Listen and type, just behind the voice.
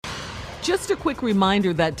Just a quick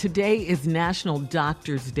reminder that today is National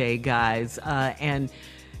Doctors Day, guys. And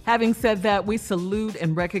having said that, we salute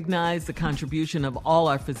and recognize the contribution of all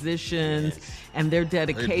our physicians and their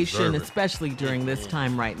dedication, especially during this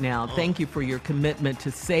time right now. Thank you for your commitment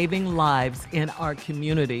to saving lives in our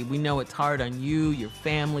community. We know it's hard on you, your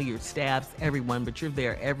family, your staffs, everyone, but you're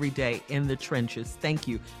there every day in the trenches. Thank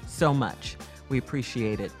you so much. We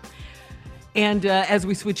appreciate it. And as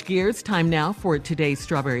we switch gears, time now for today's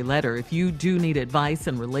Strawberry Letter. If you do need advice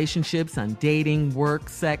on relationships, on dating, work,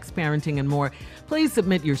 sex, parenting, and more, please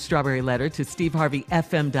submit your Strawberry Letter to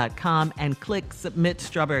steveharveyfm.com and click Submit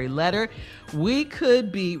Strawberry Letter. We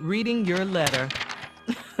could be reading your letter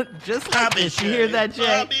just like this. You hear that,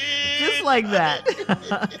 Jay? Just like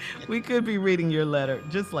that. We could be reading your letter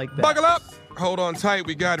just like that. Buckle up. Hold on tight.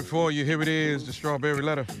 We got it for you. Here it is, the Strawberry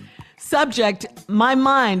Letter. Subject, my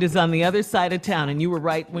mind is on the other side of town. And you were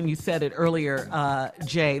right when you said it earlier,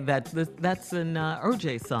 Jay, that's an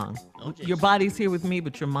OJ song. Your body's here with me,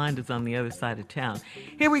 but your mind is on the other side of town.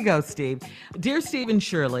 Here we go, Steve. Dear Steve and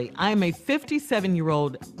Shirley, I am a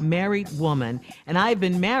 57-year-old married woman, and I've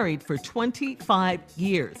been married for 25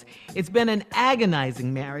 years. It's been an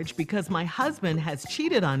agonizing marriage because my husband has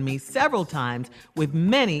cheated on me several times with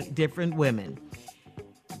many different women.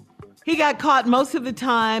 He got caught most of the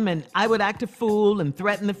time, and I would act a fool and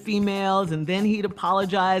threaten the females, and then he'd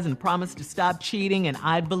apologize and promise to stop cheating, and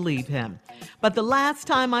I'd believe him. But the last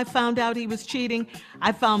time I found out he was cheating,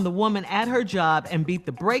 I found the woman at her job and beat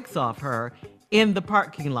the brakes off her in the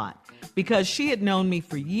parking lot because she had known me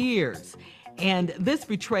for years. And this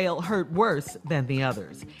betrayal hurt worse than the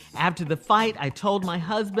others. After the fight, I told my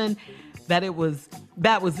husband that was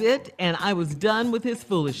it, and I was done with his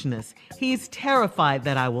foolishness. He's terrified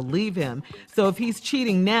that I will leave him, so if he's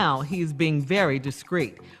cheating now, he's being very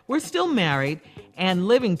discreet. We're still married and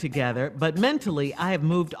living together, but mentally I have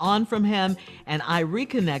moved on from him, and I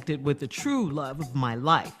reconnected with the true love of my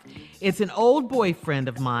life. It's an old boyfriend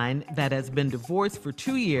of mine that has been divorced for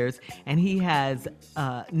 2 years, and he has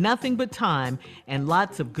nothing but time and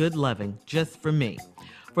lots of good loving just for me.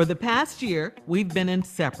 For the past year, we've been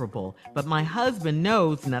inseparable, but my husband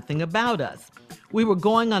knows nothing about us. We were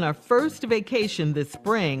going on our first vacation this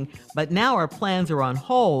spring, but now our plans are on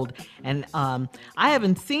hold, and I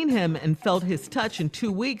haven't seen him and felt his touch in 2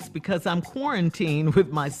 weeks because I'm quarantined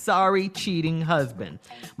with my sorry, cheating husband.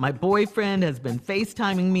 My boyfriend has been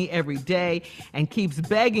FaceTiming me every day and keeps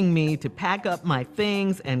begging me to pack up my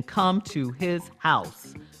things and come to his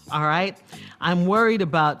house. All right? I'm worried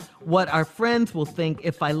about what our friends will think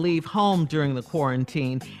if I leave home during the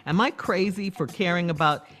quarantine. Am I crazy for caring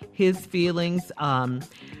about his feelings?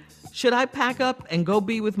 Should I pack up and go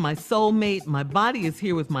be with my soulmate? My body is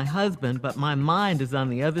here with my husband, but my mind is on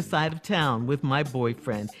the other side of town with my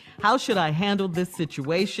boyfriend. How should I handle this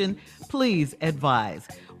situation? Please advise.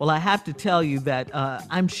 Well, I have to tell you that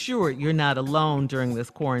I'm sure you're not alone during this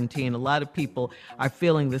quarantine. A lot of people are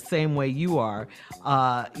feeling the same way you are.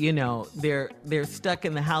 They're stuck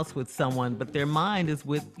in the house with someone, but their mind is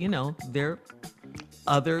with, their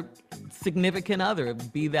other significant other,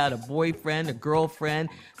 be that a boyfriend, a girlfriend,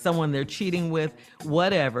 someone they're cheating with,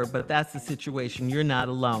 whatever, but that's the situation. You're not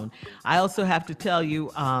alone. I also have to tell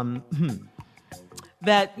you,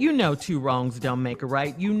 that two wrongs don't make a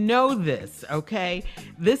right. You know this, okay?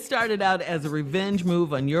 This started out as a revenge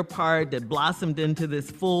move on your part that blossomed into this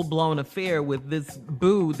full-blown affair with this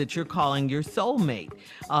boo that you're calling your soulmate,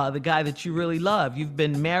 the guy that you really love. You've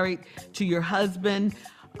been married to your husband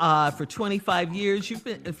for 25 years. You've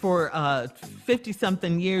been for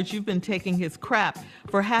 50-something years. You've been taking his crap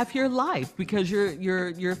for half your life because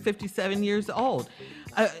you're 57 years old.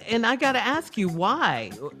 And I got to ask you, why?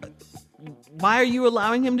 Why are you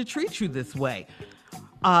allowing him to treat you this way?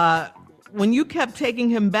 When you kept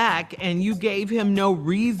taking him back and you gave him no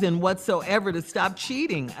reason whatsoever to stop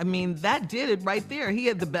cheating, I mean, that did it right there. He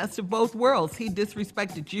had the best of both worlds. He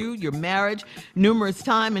disrespected you, your marriage, numerous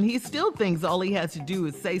times, and he still thinks all he has to do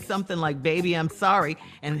is say something like, baby, I'm sorry,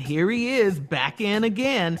 and here he is back in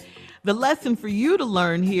again. The lesson for you to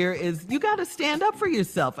learn here is you got to stand up for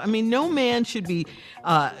yourself. I mean, no man should be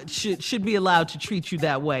allowed to treat you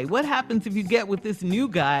that way. What happens if you get with this new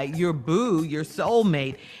guy, your boo, your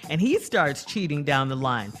soulmate, and he starts cheating down the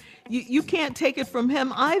line? You can't take it from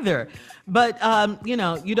him either. But,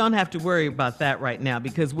 you don't have to worry about that right now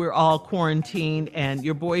because we're all quarantined and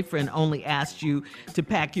your boyfriend only asked you to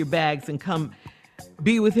pack your bags and come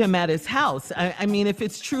be with him at his house. I mean, if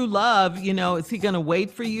it's true love, is he going to wait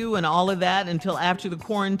for you and all of that until after the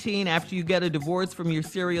quarantine, after you get a divorce from your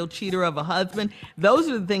serial cheater of a husband? Those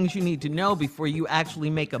are the things you need to know before you actually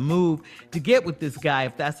make a move to get with this guy,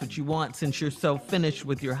 if that's what you want, since you're so finished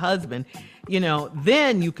with your husband.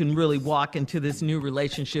 Then you can really walk into this new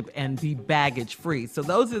relationship and be baggage free. So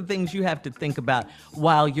those are the things you have to think about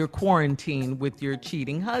while you're quarantined with your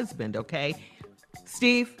cheating husband, okay?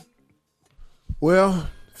 Steve? Well,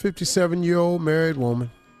 57-year-old married woman,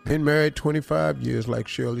 been married 25 years, like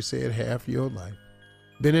Shirley said, half your life.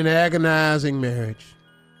 Been in agonizing marriage.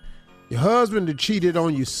 Your husband had cheated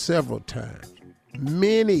on you several times,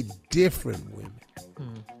 many different women.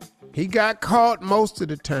 He got caught most of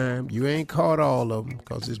the time. You ain't caught all of them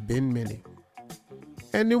because it's been many.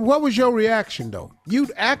 And then what was your reaction, though?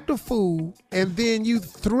 You'd act a fool, and then you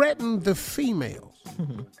threatened the females.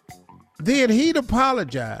 Then he'd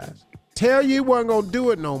apologize. Tell you he wasn't going to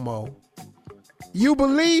do it no more. You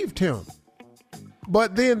believed him.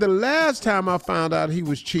 But then the last time I found out he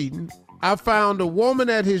was cheating, I found a woman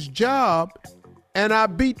at his job and I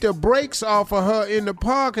beat the brakes off of her in the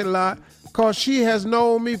parking lot because she has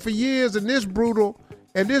known me for years, and this betrayal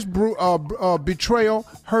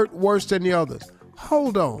hurt worse than the others.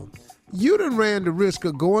 Hold on. You done ran the risk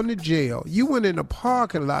of going to jail. You went in the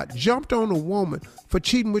parking lot, jumped on a woman for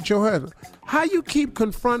cheating with your husband. How you keep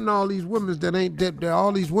confronting all these women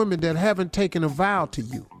all these women that haven't taken a vow to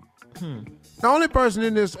you? The only person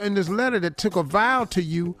in this letter that took a vow to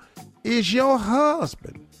you is your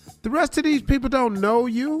husband. The rest of these people don't know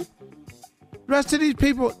you. The rest of these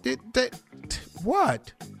people,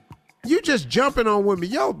 what? You just jumping on women.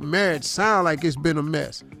 Your marriage sound like it's been a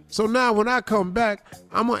mess. So now when I come back,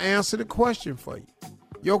 I'm going to answer the question for you.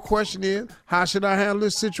 Your question is, how should I handle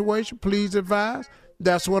this situation? Please advise.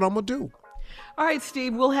 That's what I'm going to do. All right,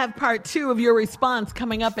 Steve, we'll have part 2 of your response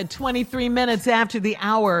coming up at 23 minutes after the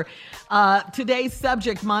hour. Today's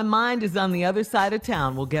subject, my mind is on the other side of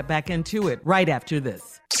town. We'll get back into it right after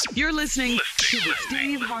this. You're listening to the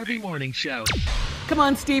Steve Harvey Morning Show. Come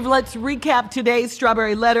on, Steve, let's recap today's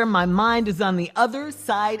Strawberry Letter. My mind is on the other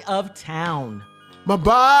side of town. My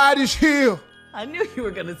body's here. I knew you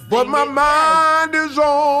were going to sing But my it. mind is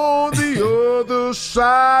on the other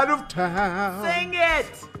side of town. Sing it.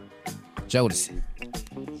 Jodeci.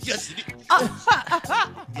 Yes,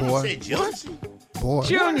 Boy. Say Johnson. Boy.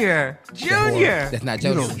 Junior. That's not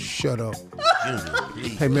You Jodeci. don't shut up. Junior,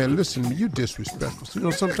 please. Hey, man, listen to me. You disrespectful. You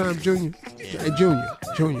know, sometimes, Junior,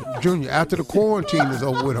 after the quarantine is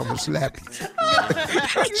over with, I'm going to slap you.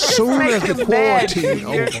 Soon as the quarantine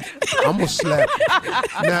over, I'm going to slap you.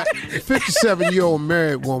 Now, a 57-year-old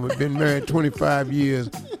married woman, been married 25 years,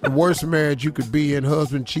 the worst marriage you could be in.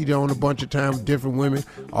 Husband cheated on a bunch of times with different women,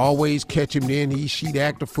 always catch him, then she'd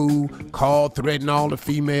act a fool, call, threaten all the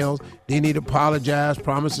females, then he'd apologize,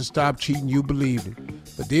 promise to stop cheating, you believed him.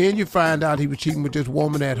 But then you find out he was cheating with this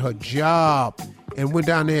woman at her job and went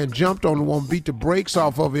down there and jumped on the woman, beat the brakes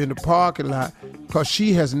off of her in the parking lot because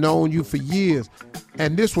she has known you for years.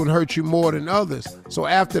 And this one hurt you more than others. So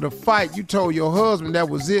after the fight, you told your husband that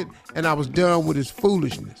was it and I was done with his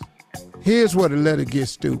foolishness. Here's where the letter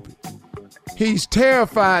gets stupid. He's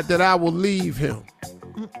terrified that I will leave him.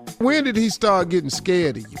 When did he start getting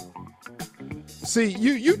scared of you? See,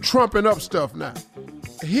 you trumping up stuff now.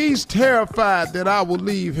 He's terrified that I will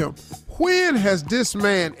leave him. When has this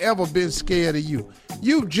man ever been scared of you?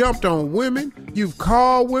 You've jumped on women, you've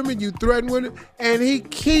called women, you threatened women, and he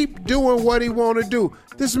keep doing what he want to do.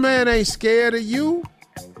 This man ain't scared of you.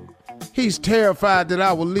 He's terrified that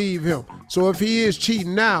I will leave him. So if he is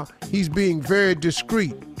cheating now, he's being very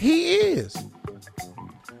discreet. He is.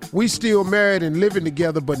 We still married and living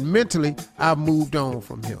together, but mentally, I've moved on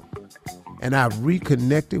from him. And I've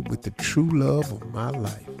reconnected with the true love of my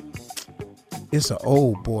life. It's an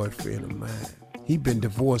old boyfriend of mine. He been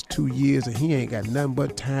divorced 2 years and he ain't got nothing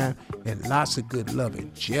but time and lots of good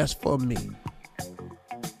loving just for me.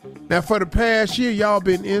 Now for the past year, y'all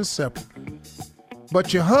been inseparable.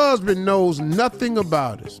 But your husband knows nothing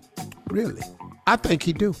about us. Really? I think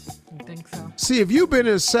he do. You think so? See, if you've been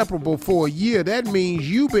inseparable for a year, that means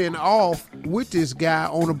you've been off with this guy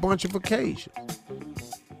on a bunch of occasions.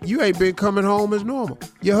 You ain't been coming home as normal.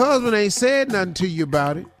 Your husband ain't said nothing to you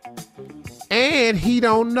about it. And he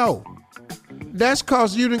don't know. That's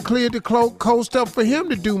cause you done cleared the coast up for him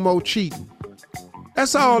to do more cheating.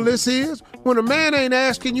 That's all this is. When a man ain't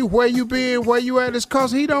asking you where you been, where you at, it's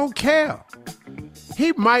cause he don't care.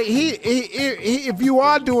 If you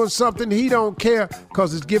are doing something, he don't care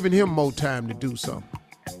cause it's giving him more time to do something.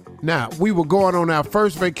 Now, we were going on our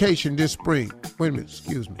first vacation this spring. Wait a minute,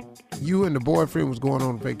 excuse me. You and the boyfriend was going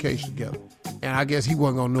on a vacation together. And I guess he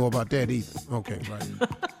wasn't going to know about that either. Okay,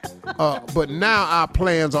 right. But now our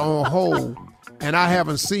plans are on hold, and I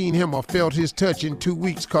haven't seen him or felt his touch in 2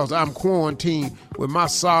 weeks because I'm quarantined with my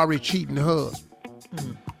sorry cheating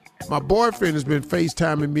husband. My boyfriend has been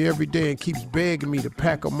FaceTiming me every day and keeps begging me to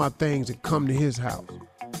pack up my things and come to his house.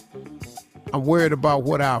 I'm worried about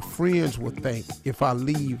what our friends would think if I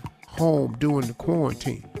leave home during the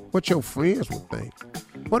quarantine. What your friends would think.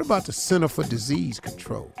 What about the Center for Disease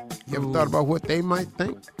Control? You ever thought about what they might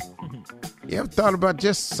think? You ever thought about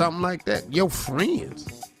just something like that? Your friends.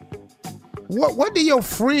 What do your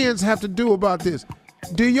friends have to do about this?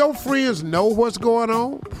 Do your friends know what's going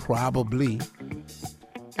on? Probably.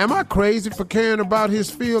 Am I crazy for caring about his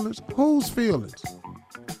feelings? Whose feelings?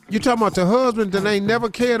 You talking about the husband that ain't never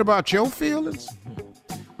cared about your feelings?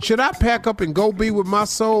 Should I pack up and go be with my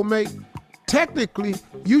soulmate? Technically,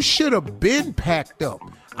 you should have been packed up.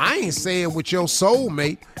 I ain't saying with your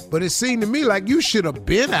soulmate, but it seemed to me like you should have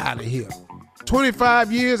been out of here.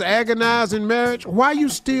 25 years agonizing marriage, why you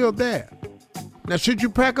still there? Now, should you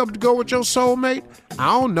pack up to go with your soulmate?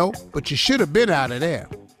 I don't know, but you should have been out of there.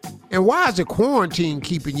 And why is the quarantine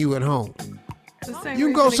keeping you at home? You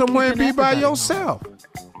can go somewhere and be by yourself.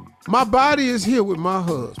 My body is here with my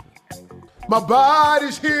husband. My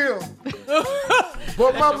body's here,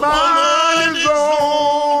 but my mind is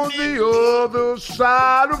on the other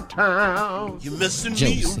side of town. You're messing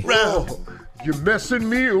me around. You're messing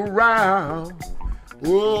me around.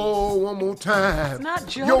 Oh, one more time. It's not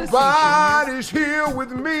Jodeci, your body's here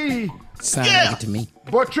with me. Sound like it to me.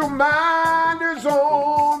 But your mind is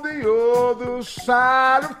on the other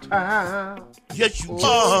side of town. Yes, you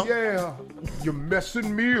Oh, are. yeah. You're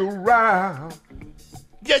messing me around.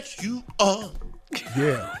 Yes, you are.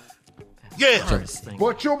 Yeah. Yeah.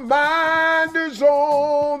 But your mind is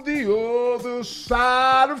on the other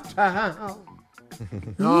side of town.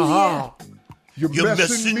 You're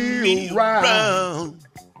messing me around.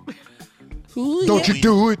 Don't you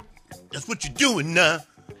do it. That's what you're doing now.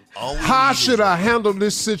 How should I handle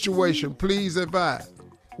this situation? Please advise.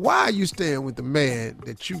 Why are you staying with the man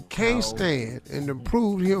that you can't stand and to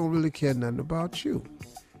prove he don't really care nothing about you?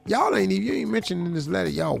 You ain't mentioned in this letter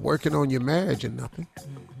y'all working on your marriage or nothing.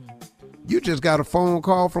 You just got a phone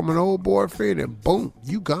call from an old boyfriend and boom,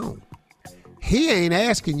 you gone. He ain't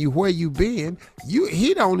asking you where you been.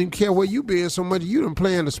 He don't even care where you been so much. You done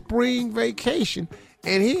planned a spring vacation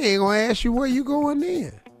and he ain't gonna ask you where you going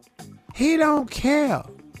then. He don't care.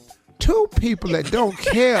 Two people that don't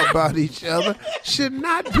care about each other should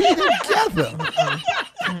not be together.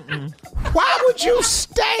 Why would you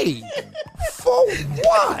stay? For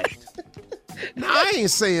what? Now, I ain't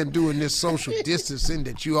saying doing this social distancing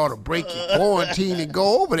that you ought to break your quarantine and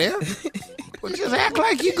go over there. But just act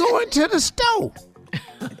like you're going to the store.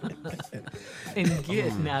 And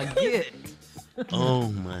get. Oh,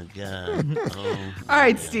 my God. Oh. All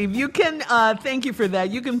right, Steve, you can, thank you for that.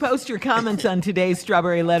 You can post your comments on today's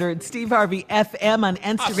Strawberry Letter at Steve Harvey FM on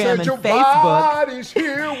Instagram and Facebook.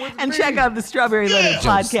 Here with and me. check out the Strawberry Letter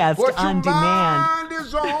podcast on demand.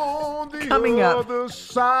 Coming up. Other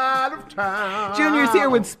side of town. Junior's here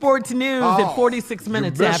with sports news at 46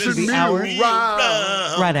 minutes after the hour.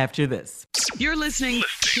 Right after this. You're listening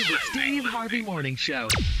to the Steve Harvey Morning Show.